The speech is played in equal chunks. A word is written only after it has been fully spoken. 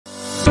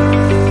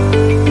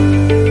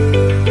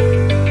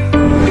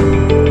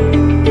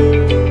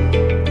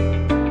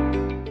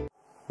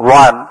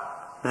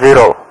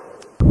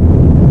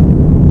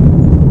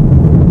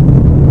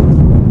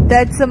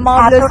That's a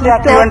marvelous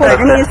liftoff of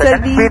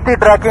PSLV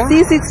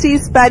C-60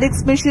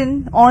 SpaDeX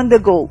mission on the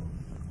go.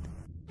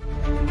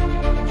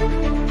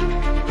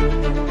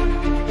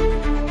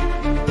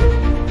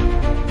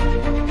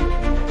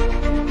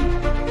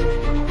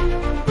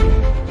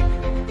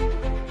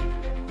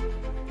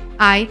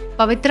 I,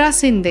 Pavitra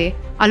Sinde,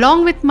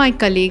 along with my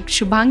colleague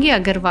Shubhangi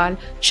Agarwal,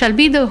 shall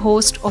be the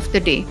host of the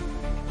day.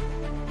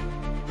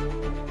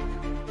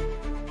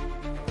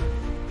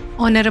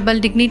 Honorable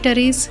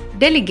dignitaries,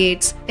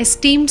 delegates,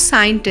 esteemed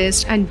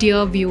scientists and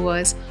dear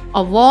viewers,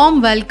 a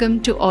warm welcome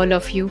to all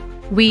of you.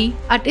 We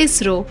at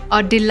ISRO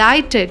are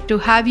delighted to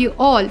have you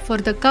all for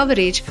the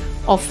coverage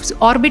of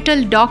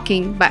orbital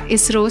docking by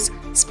ISRO's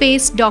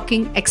space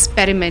docking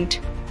experiment.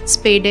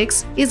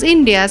 SpaDeX is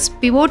India's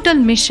pivotal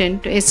mission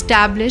to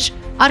establish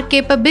our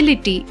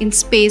capability in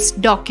space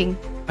docking.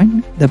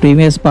 The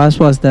previous pass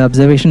was the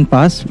observation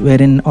pass,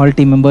 wherein all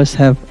team members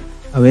have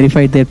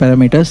verified their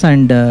parameters,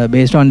 and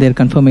based on their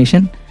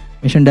confirmation,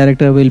 mission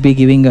director will be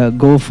giving a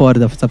go for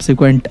the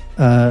subsequent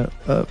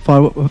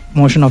for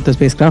motion of the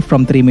spacecraft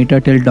from 3 meter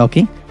till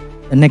docking.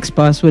 The next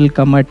pass will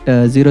come at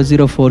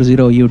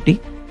 0040 UT.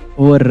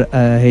 Over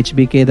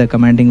HBK, the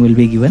commanding will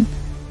be given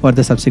for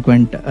the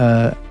subsequent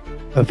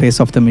phase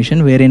of the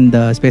mission, wherein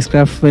the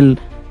spacecraft will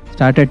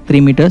start at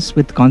 3 meters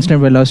with constant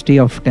velocity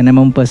of 10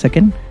 mm per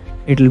second.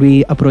 It will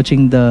be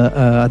approaching the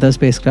other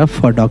spacecraft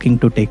for docking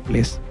to take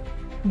place.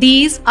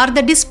 These are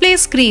the display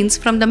screens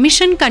from the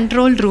mission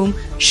control room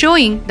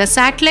showing the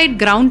satellite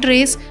ground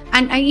trace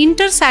and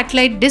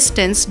inter-satellite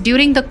distance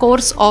during the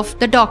course of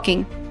the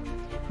docking.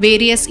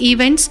 Various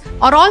events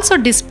are also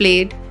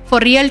displayed for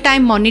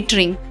real-time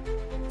monitoring.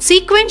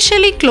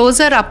 Sequentially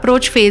closer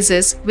approach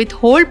phases with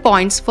hold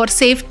points for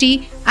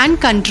safety and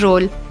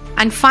control,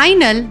 and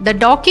final, the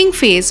docking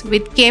phase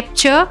with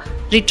capture,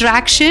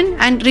 retraction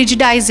and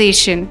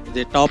rigidization.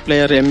 The top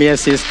layer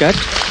MES is cut,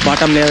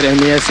 bottom layer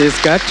MES is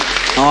cut,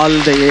 all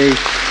the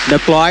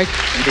deployed,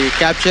 the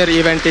capture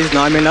event is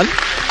nominal,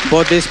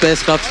 both the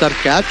spacecrafts are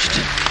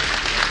captured.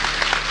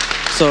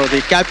 So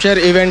the capture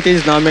event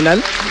is nominal,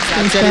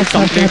 capture is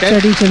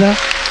completed.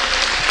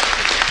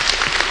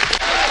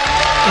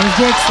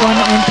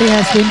 SDX-01 entry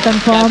has been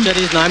confirmed.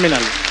 Capture is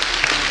nominal.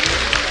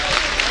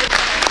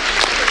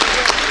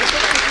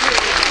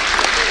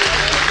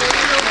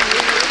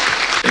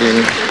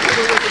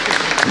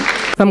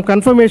 Some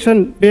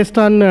confirmation based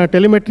on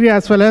telemetry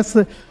as well as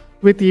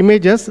with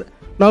images.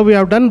 Now we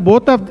have done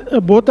both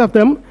of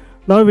them.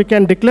 Now we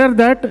can declare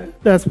that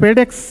the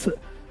SpaDeX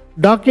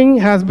docking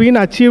has been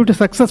achieved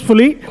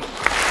successfully.